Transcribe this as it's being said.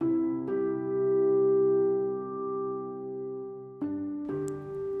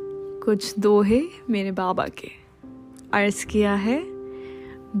कुछ दोहे मेरे बाबा के। अर्ज किया है,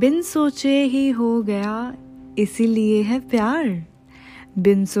 बिन सोचे ही हो गया इसीलिए है प्यार।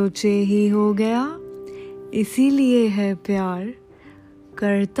 बिन सोचे ही हो गया इसीलिए है प्यार।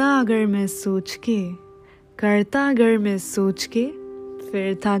 करता अगर मैं सोच के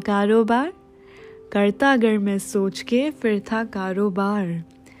फिर था कारोबार। करता अगर मैं सोच के फिर था कारोबार।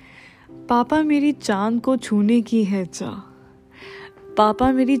 पापा मेरी चांद को छूने की है चाह।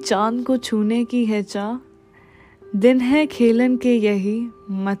 पापा मेरी चांद को छूने की है चाह। दिन है खेलन के यही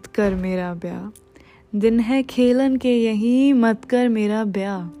मत कर मेरा ब्याह। दिन है खेलन के यही मत कर मेरा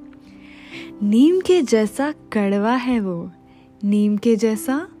ब्याह। नीम के जैसा कड़वा है वो, नीम के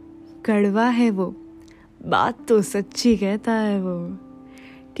जैसा कड़वा है वो। बात तो सच्ची कहता है वो।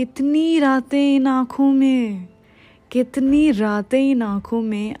 कितनी रातें इन आँखों में, कितनी रातें इन आँखों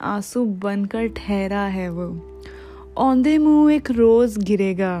में आंसू बनकर ठहरा है वो। औंधे मुंह एक रोज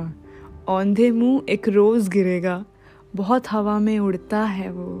गिरेगा, औंधे मुंह एक रोज गिरेगा। बहुत हवा में उड़ता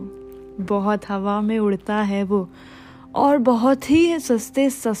है वो, बहुत हवा में उड़ता है वो। और बहुत ही है सस्ते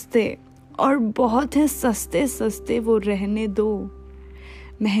सस्ते, और बहुत है सस्ते सस्ते वो रहने दो,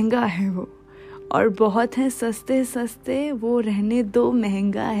 महंगा है वो। और बहुत है सस्ते सस्ते वो रहने दो,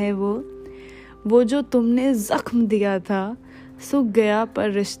 महंगा है वो। वो जो तुमने जख्म दिया था सूख गया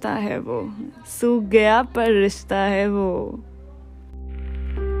पर रिश्ता है वो, सूख गया पर रिश्ता है वो।